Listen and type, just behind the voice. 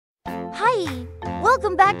Hi!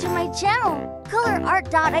 Welcome back to my channel,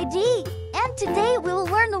 colorart.id, and today we will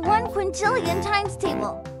learn the 1 quintillion times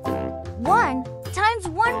table. 1 times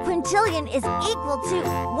 1 quintillion is equal to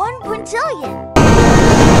 1 quintillion.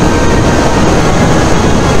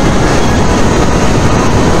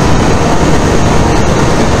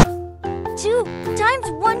 2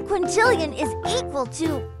 times 1 quintillion is equal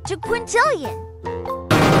to 2 quintillion.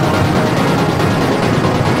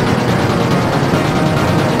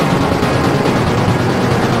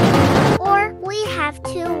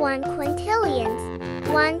 2 1 quintillions,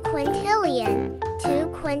 1 quintillion, 2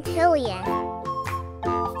 quintillion.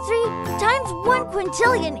 3 times 1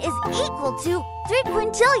 quintillion is equal to 3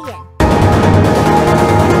 quintillion.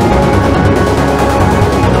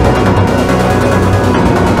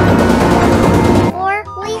 4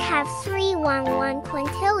 we have 3 1 1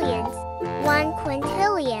 quintillions, 1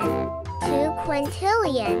 quintillion, 2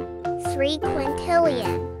 quintillion, 3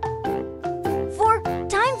 quintillion. 4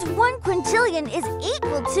 times 1 quintillion is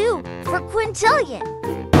equal to 4 quintillion.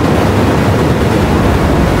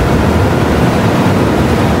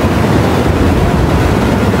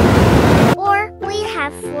 4 we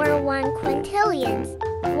have 4 1 quintillions,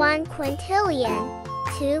 1 quintillion,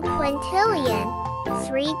 2 quintillion,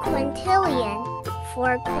 3 quintillion,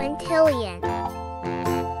 4 quintillion.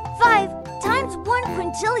 5 times 1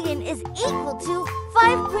 quintillion is equal to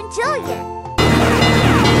 5 quintillion.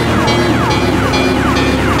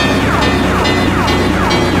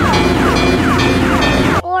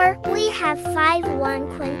 4 we have 5 1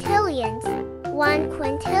 quintillions, 1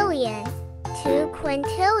 quintillion, 2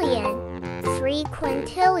 quintillion, 3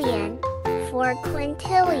 quintillion, 4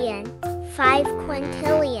 quintillion, 5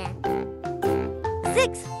 quintillion.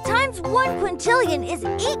 6 times 1 quintillion is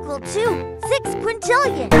equal to 6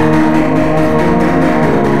 quintillion.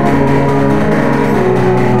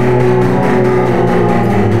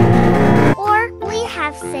 4 we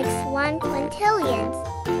have 6 1 quintillions,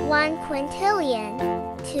 1 quintillion,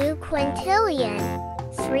 2 quintillion,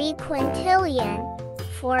 3 quintillion,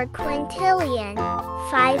 4 quintillion,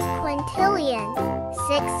 5 quintillion,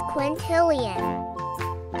 6 quintillion.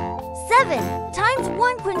 7 times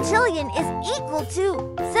 1 quintillion is equal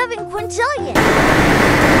to 7 quintillion.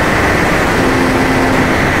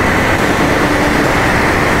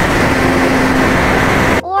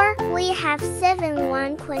 4 we have 7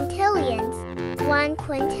 1 quintillions, 1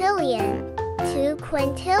 quintillion, 2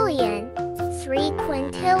 quintillion, 3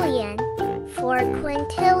 quintillion, 4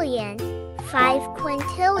 quintillion, 5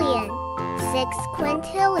 quintillion, 6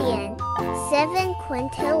 quintillion, 7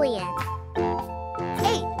 quintillion.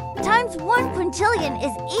 8 times 1 quintillion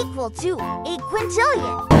is equal to 8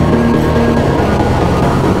 quintillion.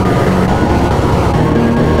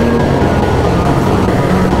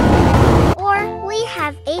 4 we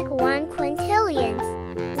have 8 1 quintillions,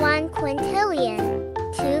 1 quintillion,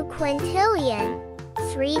 2 quintillion,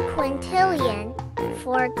 3 quintillion,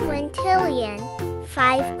 4 quintillion,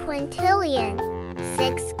 5 quintillion,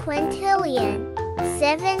 6 quintillion,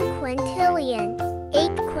 7 quintillion,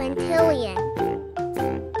 8 quintillion.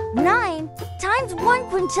 9 times 1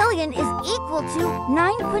 quintillion is equal to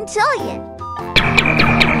 9 quintillion.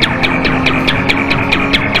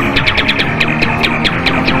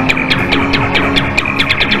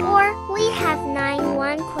 4 we have 9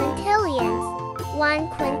 1 quintillions, 1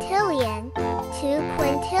 quintillion, 2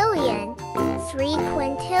 quintillion, 3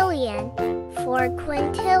 quintillion, 4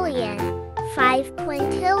 quintillion, 5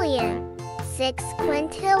 quintillion, 6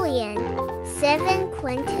 quintillion, 7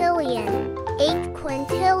 quintillion, 8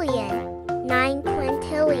 quintillion, 9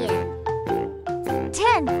 quintillion.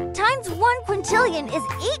 10 times 1 quintillion is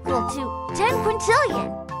equal to 10 quintillion.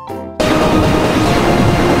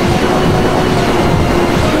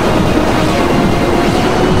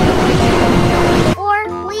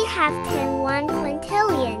 4 we have 10 1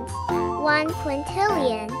 quintillions, 1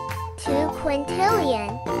 quintillion, 2 quintillion,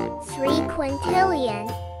 3 quintillion,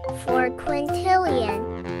 4 quintillion,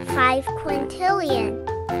 5 quintillion,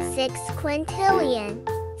 6 quintillion,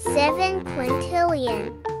 7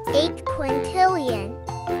 quintillion, 8 quintillion,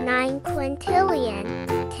 9 quintillion,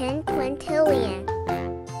 10 quintillion.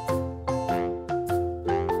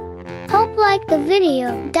 Hope like the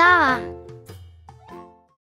video. Da!